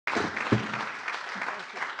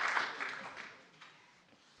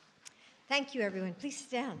Thank you, everyone. Please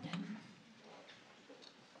sit down.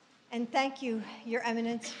 And thank you, Your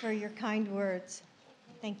Eminence, for your kind words.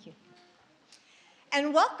 Thank you.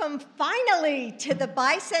 And welcome, finally, to the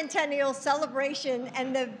bicentennial celebration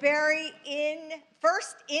and the very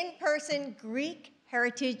first in-person Greek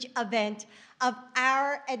heritage event of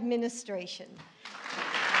our administration.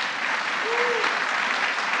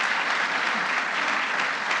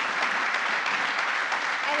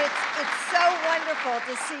 And it's so wonderful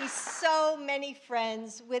to see so many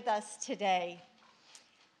friends with us today.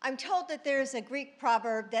 I'm told that there's a Greek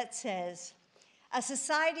proverb that says, "A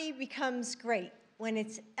society becomes great when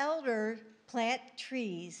its elders plant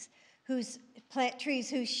trees whose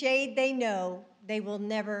shade they know they will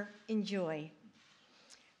never enjoy."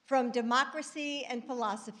 From democracy and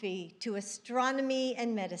philosophy to astronomy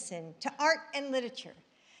and medicine to art and literature,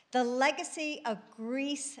 the legacy of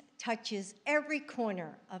Greece touches every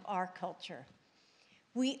corner of our culture.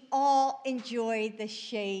 We all enjoy the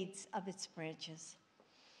shades of its branches.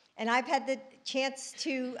 And I've had the chance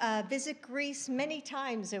to visit Greece many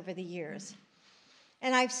times over the years.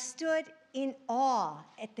 And I've stood in awe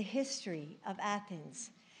at the history of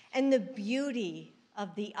Athens and the beauty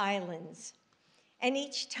of the islands. And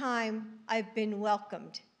each time I've been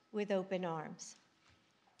welcomed with open arms.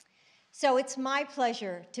 So it's my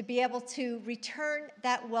pleasure to be able to return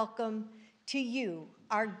that welcome to you,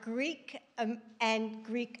 our Greek and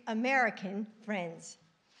Greek American friends.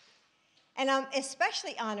 And I'm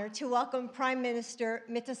especially honored to welcome Prime Minister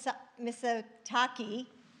Mitsotakis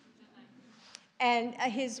and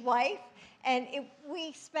his wife. And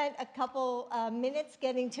we spent a couple minutes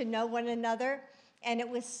getting to know one another, and it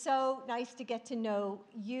was so nice to get to know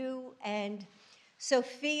you and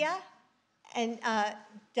Sophia and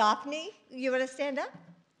Daphne. You want to stand up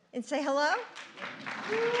and say hello?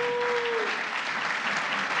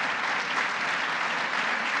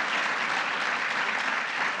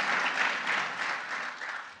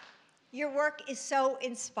 Your work is so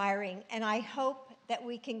inspiring, and I hope that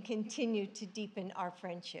we can continue to deepen our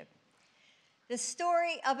friendship. The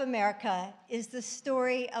story of America is the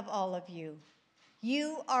story of all of you.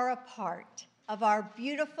 You are a part of our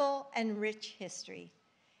beautiful and rich history.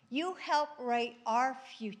 You help write our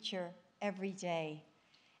future every day,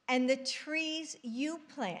 and the trees you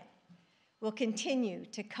plant will continue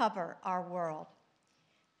to cover our world.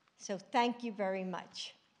 So thank you very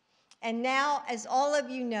much. And now, as all of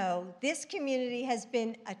you know, this community has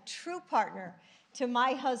been a true partner to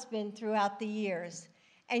my husband throughout the years,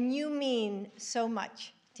 and you mean so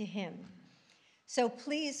much to him. So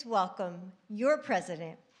please welcome your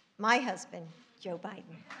president, my husband, Joe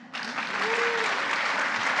Biden.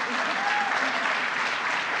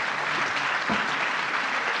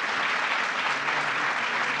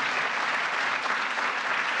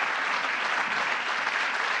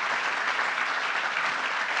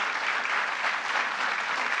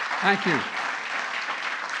 Thank you.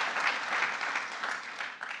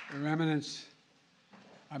 Your Eminence,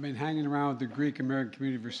 I've been hanging around with the Greek American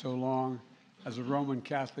community for so long. As a Roman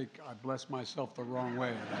Catholic, I bless myself the wrong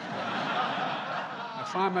way. I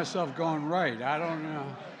find myself going right. I don't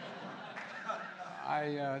know.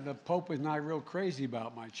 The Pope is not real crazy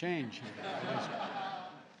about my change here.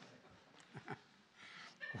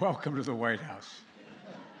 Welcome to the White House.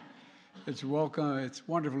 It's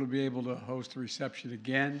wonderful to be able to host the reception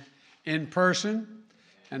again in person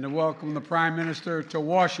and to welcome the Prime Minister to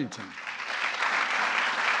Washington.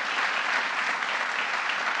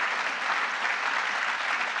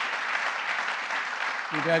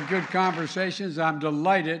 We've had good conversations. I'm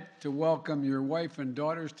delighted to welcome your wife and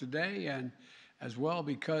daughters today, and as well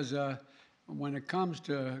because when it comes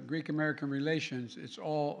to Greek-American relations, it's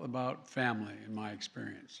all about family in my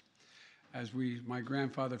experience. As my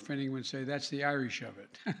grandfather Finning would say, that's the Irish of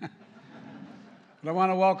it. But I want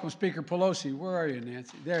to welcome Speaker Pelosi. Where are you,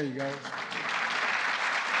 Nancy? There you go.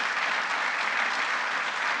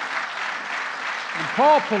 And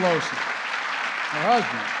Paul Pelosi, her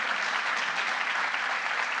husband.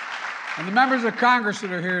 And the members of Congress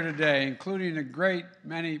that are here today, including a great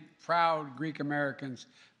many proud Greek Americans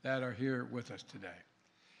that are here with us today.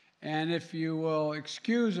 And if you will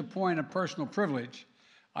excuse a point of personal privilege,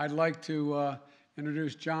 I'd like to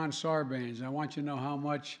introduce John Sarbanes. I want you to know how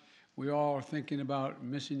much we all are thinking about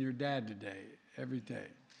missing your dad today, every day.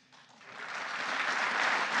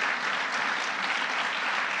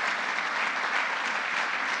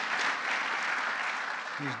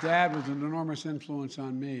 His dad was an enormous influence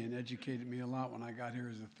on me and educated me a lot when I got here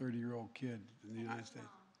as a 30-year-old kid in the United States.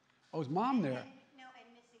 Oh, his mom there? No, and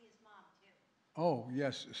missing his mom, too. Oh,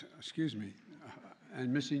 yes, excuse me.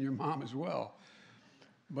 And missing your mom as well.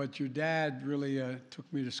 but your dad really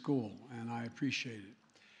took me to school, and I appreciate it.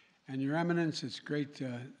 And Your Eminence, it's great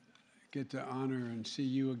to get to honor and see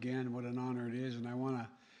you again. What an honor it is. And I want to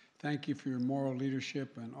thank you for your moral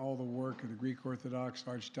leadership and all the work of the Greek Orthodox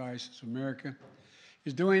Archdiocese of America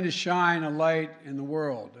is doing to shine a light in the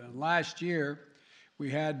world. And last year, we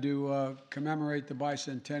had to commemorate the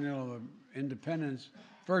bicentennial of independence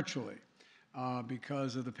virtually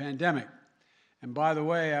because of the pandemic. And by the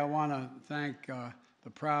way, I want to thank the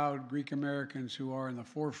proud Greek Americans who are in the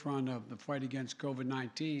forefront of the fight against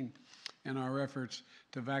COVID-19 and our efforts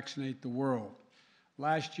to vaccinate the world.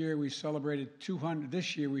 Last year we celebrated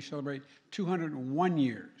this year we celebrate 201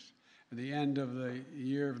 years at the end of the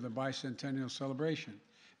year of the bicentennial celebration.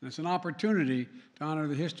 And it's an opportunity to honor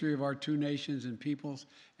the history of our two nations and peoples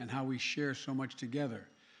and how we share so much together,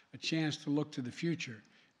 a chance to look to the future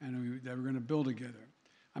and that we're going to build together.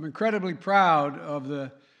 I'm incredibly proud of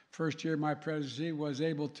the first year of my presidency was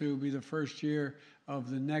able to be the first year of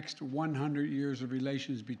the next 100 years of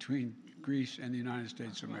relations between Greece and the United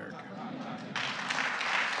States of America.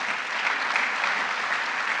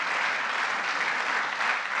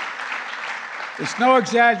 It's no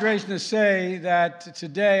exaggeration to say that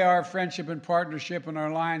today our friendship and partnership and our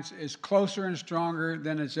alliance is closer and stronger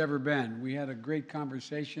than it's ever been. We had a great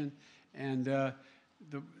conversation, and the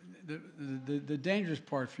dangerous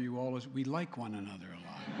part for you all is we like one another a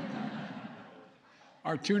lot.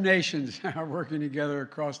 Our two nations are working together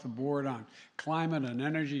across the board on climate and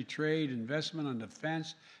energy, trade, investment on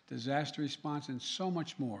defense, disaster response, and so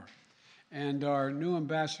much more. And our new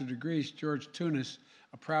ambassador to Greece, George Tunis,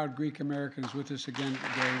 a proud Greek American, is with us again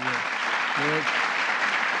today. George.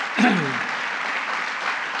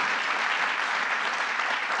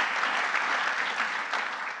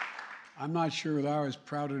 I'm not sure that I was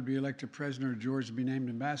prouder to be elected president or George to be named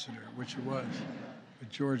ambassador, which it was. But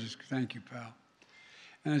George, thank you, pal.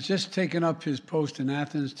 And it's just taken up his post in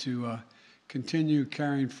Athens to continue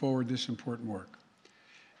carrying forward this important work.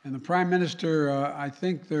 And the Prime Minister, I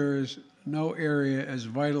think there is no area as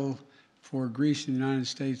vital for Greece and the United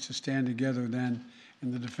States to stand together than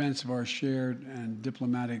in the defense of our shared and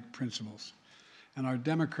diplomatic principles and our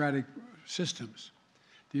democratic systems.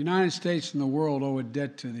 The United States and the world owe a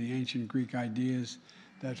debt to the ancient Greek ideas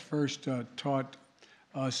that first taught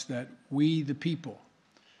us that we, the people,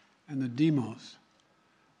 and the demos,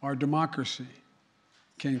 our democracy,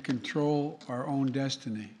 can control our own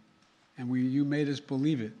destiny. And you made us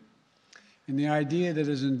believe it. And the idea that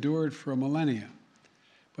has endured for a millennia.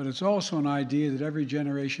 But it's also an idea that every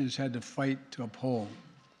generation has had to fight to uphold.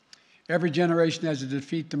 Every generation has to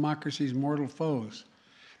defeat democracy's mortal foes.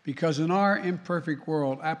 Because in our imperfect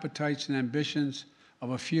world, appetites and ambitions of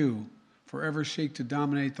a few forever seek to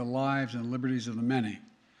dominate the lives and liberties of the many.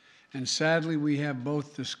 And sadly, we have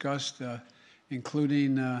both discussed,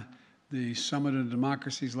 including the Summit of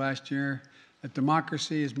Democracies last year, that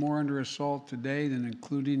democracy is more under assault today than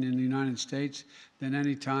including in the United States than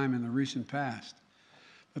any time in the recent past.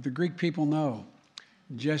 But the Greek people know,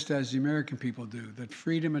 just as the American people do, that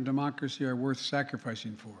freedom and democracy are worth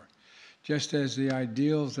sacrificing for. Just as the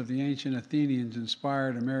ideals of the ancient Athenians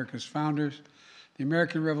inspired America's founders, the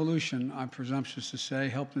American Revolution, I'm presumptuous to say,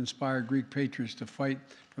 helped inspire Greek patriots to fight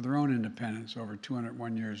for their own independence over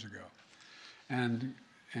 201 years ago. And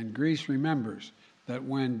Greece remembers that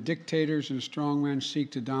when dictators and strongmen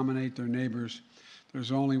seek to dominate their neighbors,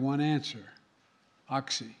 there's only one answer: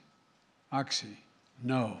 oxy, oxy,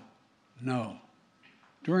 no, no.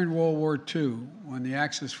 During World War II, when the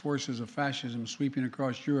Axis forces of fascism sweeping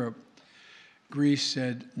across Europe, Greece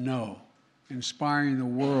said no, inspiring the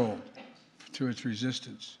world to its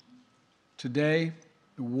resistance. Today,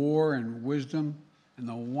 the war and wisdom and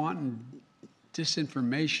the wanton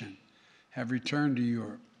disinformation have returned to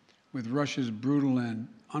Europe with Russia's brutal and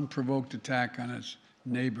unprovoked attack on its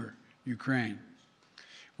neighbor, Ukraine.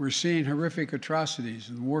 We're seeing horrific atrocities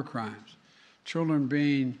and war crimes, children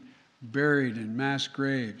being buried in mass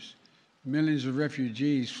graves, millions of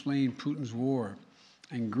refugees fleeing Putin's war,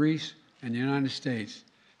 and Greece and the United States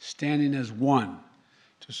standing as one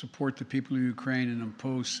to support the people of Ukraine and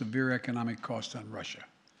impose severe economic costs on Russia,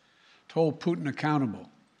 to hold Putin accountable.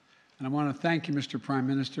 And I want to thank you, Mr. Prime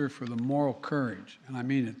Minister, for the moral courage, and I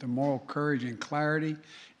mean it, the moral courage and clarity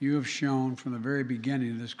you have shown from the very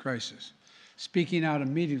beginning of this crisis, speaking out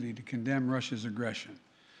immediately to condemn Russia's aggression,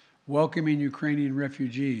 welcoming Ukrainian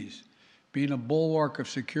refugees, being a bulwark of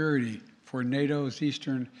security for NATO's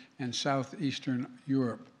Eastern and Southeastern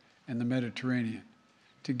Europe and the Mediterranean.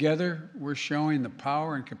 Together, we're showing the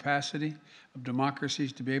power and capacity of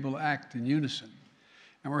democracies to be able to act in unison.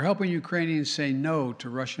 And we're helping Ukrainians say no to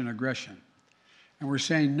Russian aggression. And we're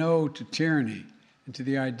saying no to tyranny and to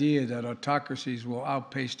the idea that autocracies will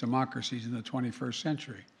outpace democracies in the 21st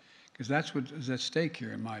century, because that's what is at stake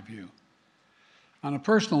here, in my view. On a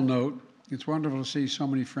personal note, it's wonderful to see so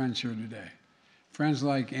many friends here today. Friends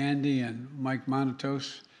like Andy and Mike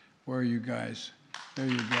Monatos. Where are you guys? There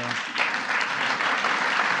you go.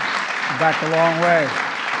 Back a long way.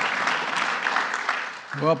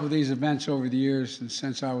 I've helped with these events over the years and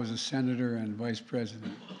since I was a senator and vice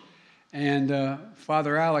president. And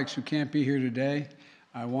Father Alex, who can't be here today,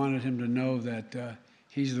 I wanted him to know that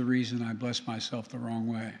he's the reason I blessed myself the wrong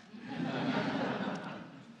way.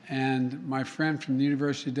 And my friend from the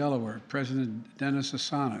University of Delaware, President Dennis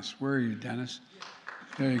Asanas. Where are you, Dennis?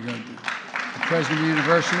 There you go. The president of the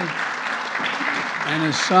university. And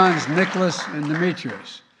his sons, Nicholas and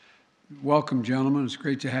Demetrius. Welcome, gentlemen. It's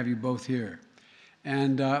great to have you both here.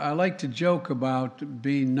 And I like to joke about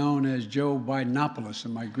being known as Joe Bidenopoulos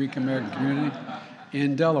in my Greek American community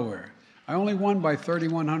in Delaware. I only won by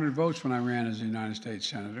 3,100 votes when I ran as a United States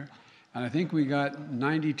Senator. And I think we got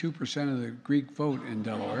 92% of the Greek vote in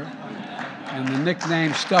Delaware. And the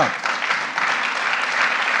nickname stuck.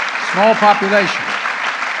 Small population.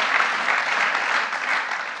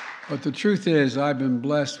 But the truth is, I've been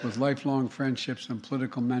blessed with lifelong friendships and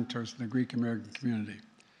political mentors in the Greek American community.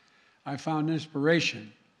 I found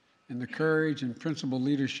inspiration in the courage and principled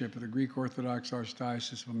leadership of the Greek Orthodox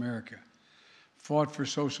Archdiocese of America. Fought for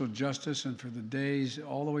social justice and for the days,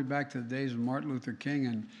 all the way back to the days of Martin Luther King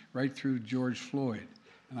and right through George Floyd.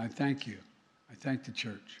 And I thank you. I thank the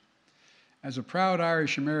church. As a proud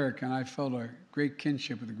Irish American, I felt a great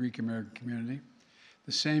kinship with the Greek American community.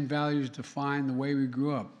 The same values define the way we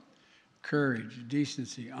grew up: courage,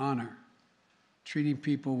 decency, honor, treating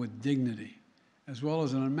people with dignity, as well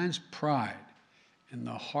as an immense pride in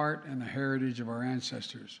the heart and the heritage of our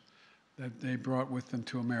ancestors that they brought with them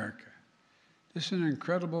to America. This is an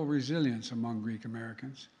incredible resilience among Greek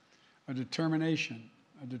Americans, a determination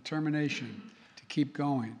to keep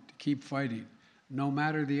going, to keep fighting, no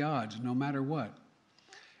matter the odds, no matter what.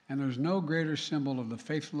 And there's no greater symbol of the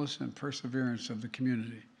faithfulness and perseverance of the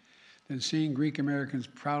community than seeing Greek Americans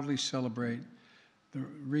proudly celebrate the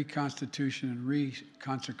reconstitution and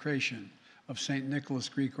reconsecration of St. Nicholas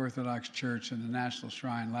Greek Orthodox Church in the National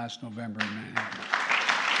Shrine last November in Manhattan.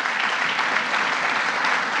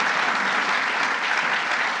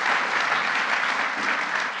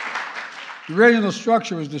 The original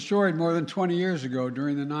structure was destroyed more than 20 years ago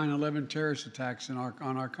during the 9/11 terrorist attacks on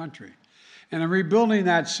our country. And in rebuilding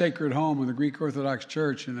that sacred home of the Greek Orthodox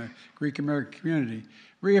Church and the Greek American community,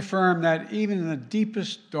 reaffirmed that even in the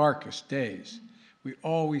deepest, darkest days, we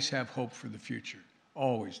always have hope for the future,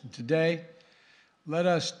 always. And today, let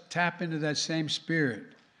us tap into that same spirit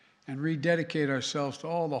and rededicate ourselves to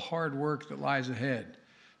all the hard work that lies ahead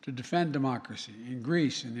to defend democracy in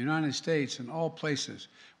Greece, in the United States, and all places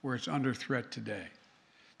where it's under threat today.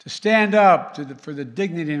 To stand up for the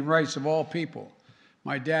dignity and rights of all people.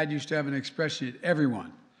 My dad used to have an expression,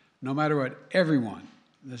 everyone, no matter what, everyone,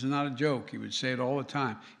 this is not a joke, he would say it all the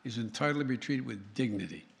time, is entitled to be treated with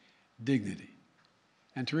dignity, dignity.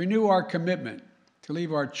 And to renew our commitment to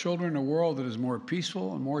leave our children a world that is more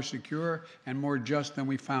peaceful and more secure and more just than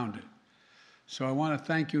we found it. So I want to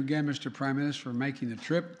thank you again, Mr. Prime Minister, for making the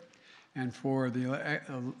trip and for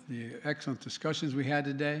the excellent discussions we had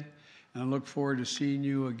today. And I look forward to seeing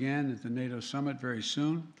you again at the NATO Summit very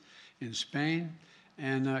soon in Spain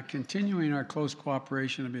and continuing our close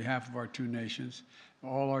cooperation on behalf of our two nations,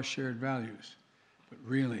 all our shared values. But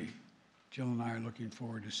really, Jill and I are looking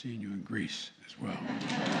forward to seeing you in Greece as well.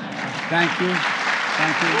 Thank you.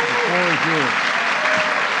 Thank you. The floor is yours.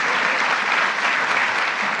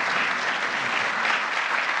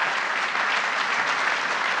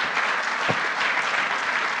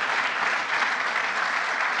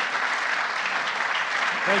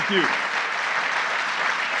 Thank you.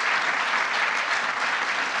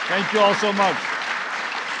 Thank you all so much.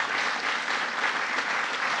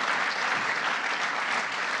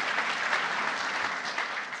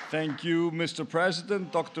 Thank you, Mr.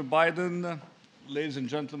 President, Dr. Biden. Ladies and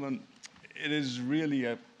gentlemen, it is really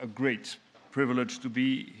a great privilege to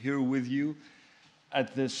be here with you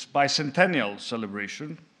at this bicentennial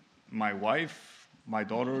celebration. My wife, my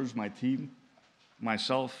daughters, my team,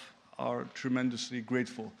 myself are tremendously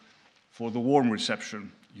grateful for the warm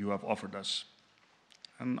reception you have offered us.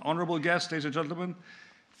 And honorable guests, ladies and gentlemen,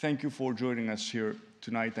 thank you for joining us here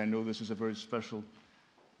tonight. I know this is a very special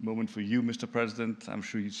moment for you, Mr. President. I'm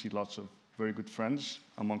sure you see lots of very good friends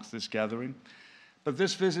amongst this gathering. But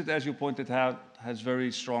this visit, as you pointed out, has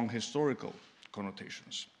very strong historical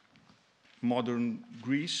connotations. Modern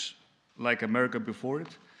Greece, like America before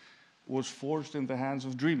it, was forged in the hands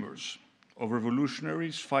of dreamers, of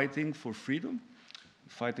revolutionaries fighting for freedom,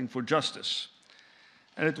 fighting for justice.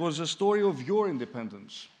 And it was a story of your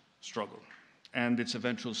independence struggle and its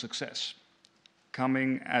eventual success,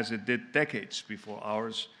 coming as it did decades before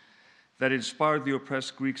ours, that inspired the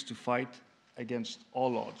oppressed Greeks to fight against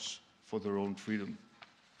all odds for their own freedom.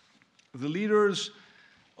 The leaders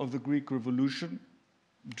of the Greek Revolution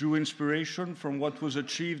drew inspiration from what was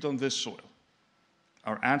achieved on this soil.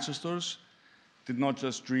 Our ancestors did not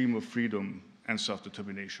just dream of freedom and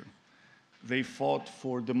self-determination. They fought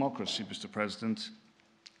for democracy, Mr. President,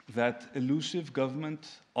 that elusive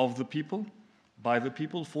government of the people, by the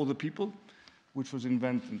people, for the people, which was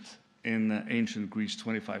invented in ancient Greece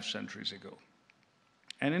 25 centuries ago.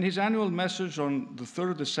 And in his annual message on the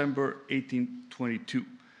 3rd of December, 1822,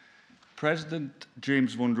 President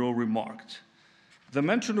James Monroe remarked, "The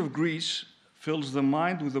mention of Greece fills the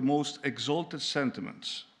mind with the most exalted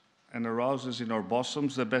sentiments and arouses in our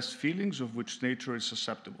bosoms the best feelings of which nature is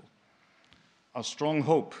susceptible. A strong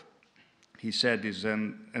hope," he said, "is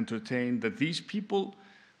then entertained that these people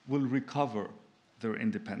will recover their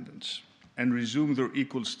independence and resume their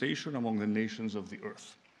equal station among the nations of the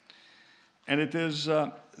earth." And it is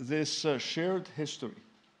this shared history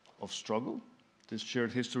of struggle, this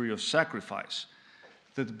shared history of sacrifice,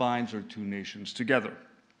 that binds our two nations together.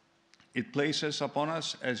 It places upon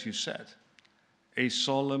us, as you said, a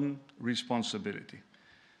solemn responsibility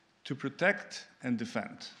to protect and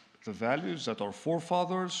defend the values that our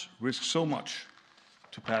forefathers risked so much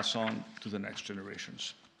to pass on to the next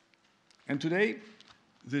generations. And today,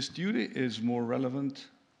 this duty is more relevant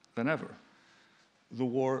than ever. The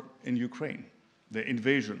war in Ukraine, the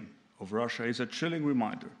invasion of Russia, is a chilling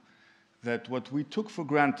reminder that what we took for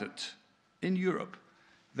granted in Europe,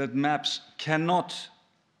 that maps cannot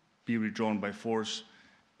be redrawn by force,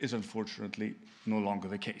 is unfortunately no longer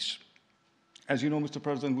the case. As you know, Mr.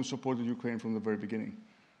 President, we supported Ukraine from the very beginning,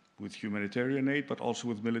 with humanitarian aid, but also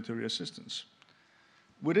with military assistance.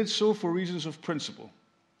 We did so for reasons of principle,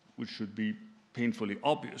 which should be painfully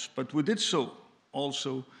obvious, but we did so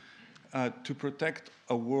also to protect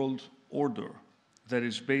a world order that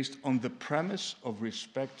is based on the premise of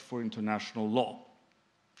respect for international law,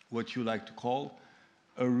 what you like to call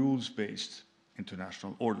a rules-based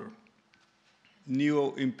international order.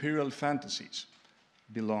 Neo-imperial fantasies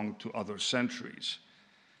belong to other centuries.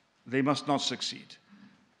 They must not succeed.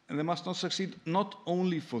 And they must not succeed not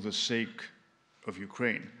only for the sake of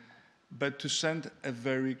Ukraine, but to send a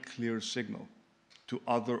very clear signal to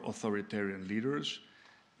other authoritarian leaders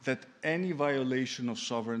that any violation of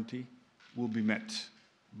sovereignty will be met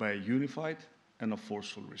by a unified and a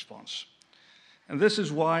forceful response. And this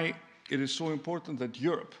is why it is so important that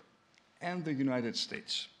Europe and the United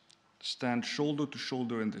States stand shoulder to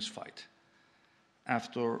shoulder in this fight.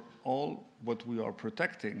 After all, what we are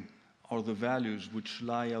protecting are the values which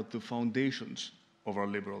lie at the foundations of our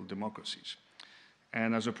liberal democracies.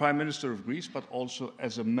 And as a Prime Minister of Greece, but also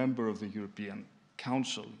as a member of the European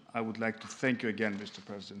Council, I would like to thank you again, Mr.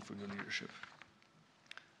 President, for your leadership.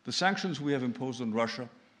 The sanctions we have imposed on Russia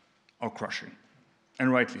are crushing,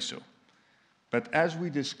 and rightly so. But as we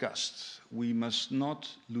discussed, we must not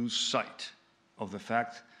lose sight of the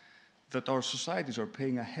fact that our societies are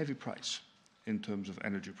paying a heavy price in terms of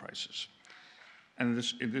energy prices. And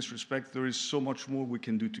in this respect, there is so much more we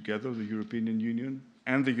can do together, the European Union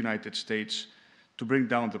and the United States, to bring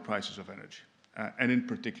down the prices of energy, and in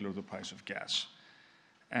particular the price of gas.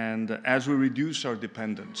 And as we reduce our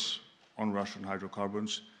dependence on Russian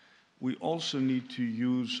hydrocarbons, we also need to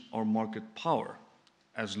use our market power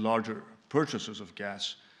as larger purchasers of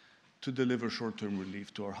gas to deliver short-term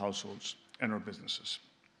relief to our households and our businesses.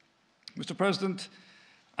 Mr. President,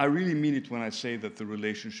 I really mean it when I say that the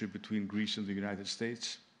relationship between Greece and the United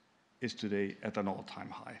States is today at an all-time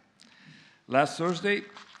high. Last Thursday,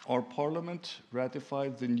 our Parliament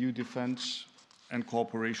ratified the new defense and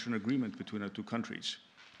cooperation agreement between our two countries.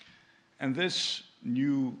 And this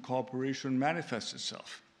new cooperation manifests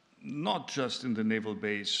itself not just in the naval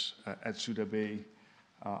base at Suda Bay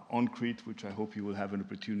on Crete, which I hope you will have an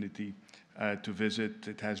opportunity to visit.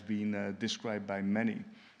 It has been described by many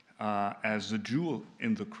as the jewel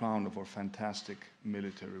in the crown of our fantastic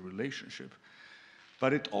military relationship.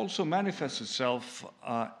 But it also manifests itself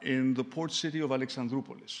in the port city of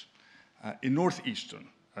Alexandroupolis, in northeastern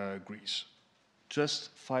Greece,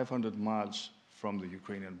 just 500 miles from the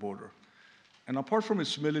Ukrainian border. And apart from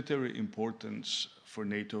its military importance for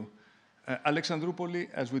NATO, Alexandroupolis,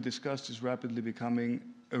 as we discussed, is rapidly becoming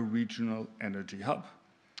a regional energy hub,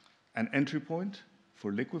 an entry point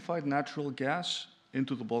for liquefied natural gas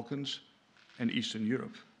into the Balkans and Eastern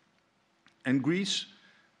Europe. And Greece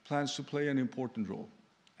plans to play an important role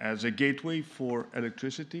as a gateway for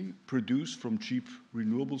electricity produced from cheap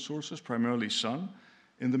renewable sources, primarily sun,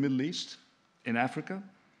 in the Middle East, in Africa.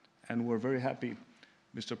 And we're very happy,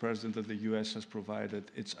 Mr. President, that the US has provided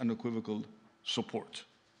its unequivocal support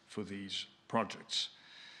for these projects.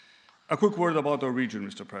 A quick word about our region,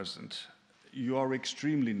 Mr. President. You are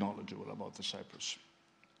extremely knowledgeable about the Cyprus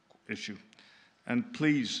issue, and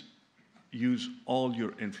please use all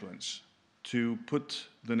your influence to put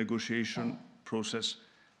the negotiation process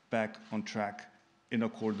back on track in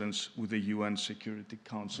accordance with the UN Security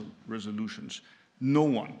Council resolutions. No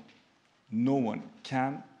one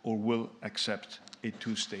can or will accept a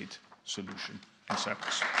two-state solution in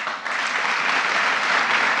Cyprus.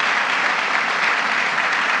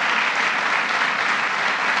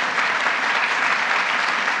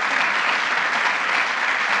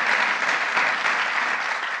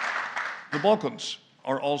 The Balkans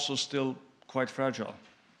are also still quite fragile.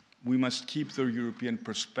 We must keep their European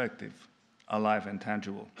perspective alive and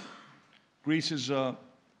tangible. Greece is a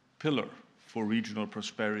pillar for regional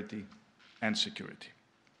prosperity and security.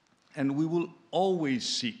 And we will always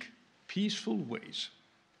seek peaceful ways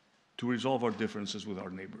to resolve our differences with our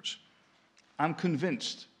neighbors. I'm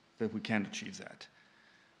convinced that we can achieve that.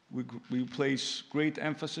 We place great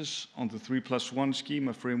emphasis on the 3+1 scheme,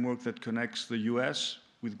 a framework that connects the US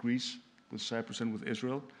with Greece, with Cyprus and with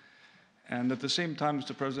Israel. And at the same time,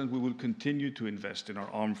 Mr. President, we will continue to invest in our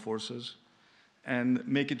armed forces and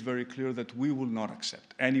make it very clear that we will not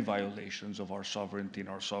accept any violations of our sovereignty and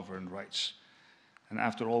our sovereign rights. And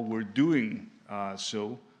after all, we're doing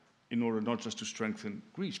so in order not just to strengthen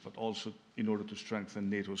Greece, but also in order to strengthen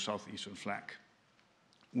NATO's southeastern flank.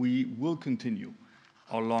 We will continue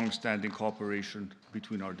our long-standing cooperation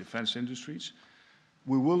between our defense industries.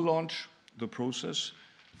 We will launch the process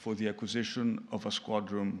for the acquisition of a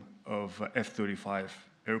squadron of F-35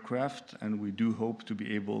 aircraft, and we do hope to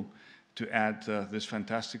be able to add this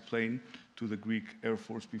fantastic plane to the Greek Air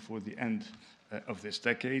Force before the end of this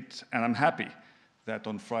decade. And I'm happy that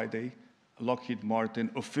on Friday, Lockheed Martin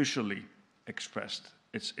officially expressed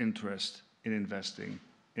its interest in investing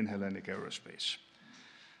in Hellenic Aerospace.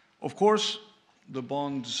 Of course, the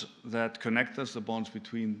bonds that connect us, the bonds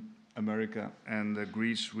between America and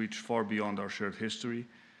Greece, reach far beyond our shared history,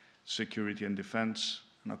 security and defense,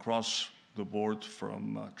 and across the board,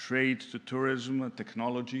 from trade to tourism,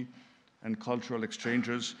 technology, and cultural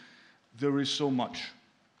exchanges. There is so much,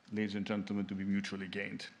 ladies and gentlemen, to be mutually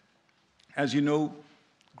gained. As you know,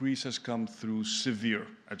 Greece has come through severe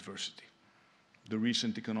adversity. The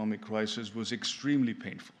recent economic crisis was extremely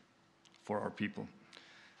painful for our people,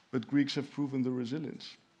 but Greeks have proven their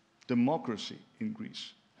resilience. Democracy in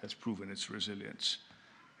Greece has proven its resilience.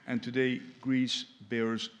 And today, Greece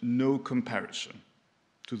bears no comparison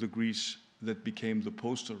to the Greece that became the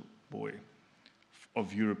poster boy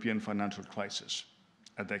of European financial crisis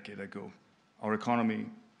a decade ago. Our economy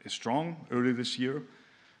is strong. Early this year,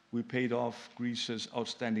 we paid off Greece's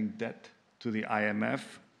outstanding debt to the IMF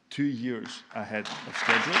 2 years ahead of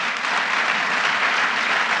schedule.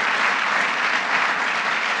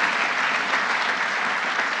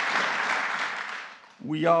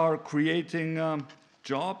 We are creating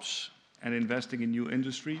jobs and investing in new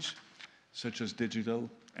industries, such as digital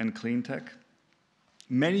and clean tech.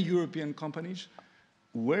 Many European companies,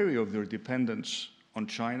 wary of their dependence on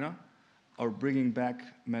China, are bringing back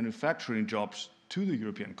manufacturing jobs to the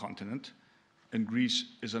European continent, and Greece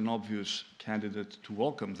is an obvious candidate to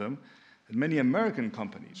welcome them. And many American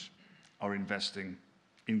companies are investing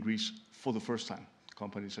in Greece for the first time.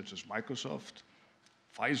 Companies such as Microsoft,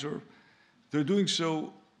 Pfizer, they're doing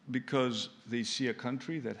so because they see a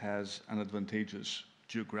country that has an advantageous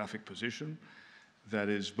geographic position, that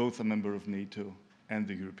is both a member of NATO and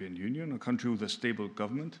the European Union, a country with a stable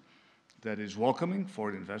government that is welcoming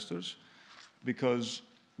foreign investors, because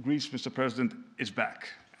Greece, Mr. President, is back,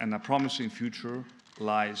 and a promising future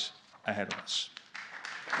lies ahead of us.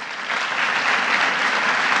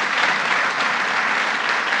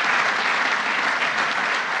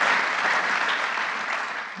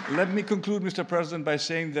 Let me conclude, Mr. President, by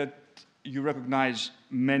saying that you recognize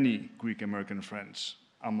many Greek-American friends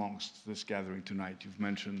amongst this gathering tonight. You've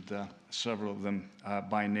mentioned several of them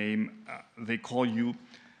by name. They call you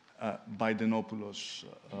Bidenopoulos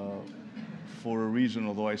for a reason,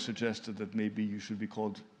 although I suggested that maybe you should be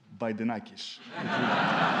called Bidenakis.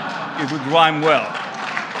 It would rhyme well.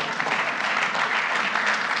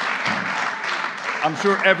 I'm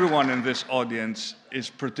sure everyone in this audience is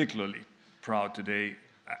particularly proud today.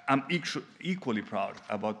 I'm equally proud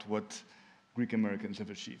about what Greek Americans have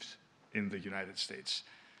achieved in the United States.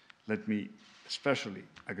 Let me especially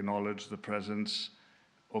acknowledge the presence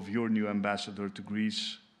of your new ambassador to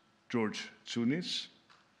Greece, George Tsounis.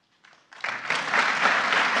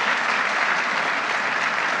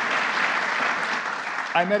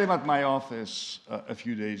 I met him at my office a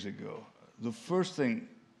few days ago. The first thing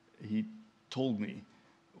he told me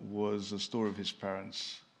was a story of his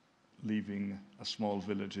parents leaving a small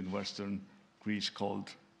village in western Greece called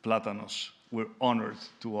Platanos. We're honored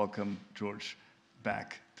to welcome George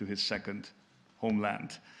back to his second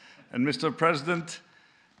homeland. And Mr. President,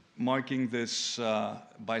 marking this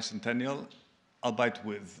bicentennial, albeit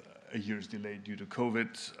with a year's delay due to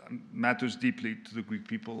COVID, matters deeply to the Greek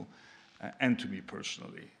people and to me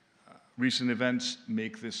personally. Recent events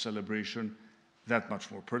make this celebration that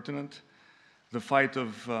much more pertinent. The fight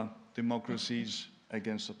of democracies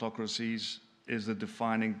against autocracies is the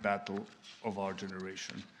defining battle of our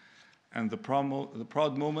generation. And the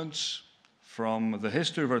proud moments from the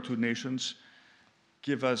history of our two nations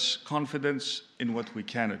give us confidence in what we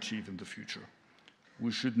can achieve in the future.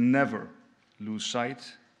 We should never lose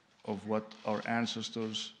sight of what our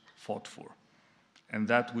ancestors fought for, and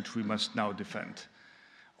that which we must now defend.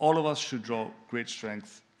 All of us should draw great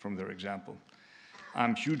strength from their example.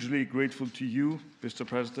 I'm hugely grateful to you, Mr.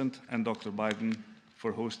 President, and Dr. Biden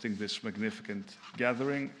for hosting this magnificent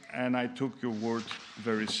gathering, and I took your word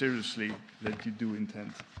very seriously that you do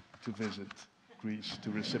intend to visit Greece to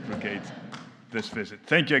reciprocate this visit.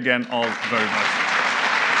 Thank you again all very much.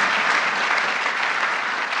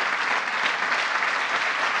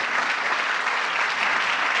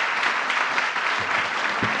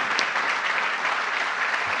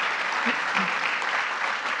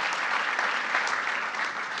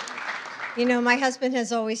 You know, my husband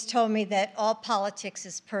has always told me that all politics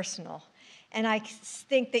is personal. And I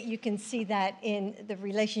think that you can see that in the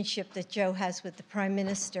relationship that Joe has with the Prime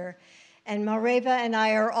Minister. And Mareva and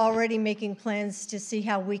I are already making plans to see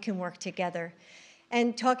how we can work together.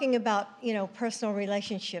 And talking about, you know, personal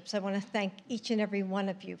relationships, I want to thank each and every one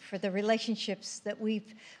of you for the relationships that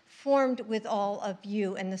we've formed with all of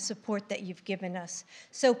you and the support that you've given us.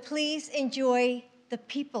 So please enjoy the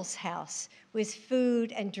People's House with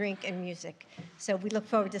food and drink and music. So we look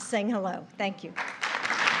forward to saying hello. Thank you.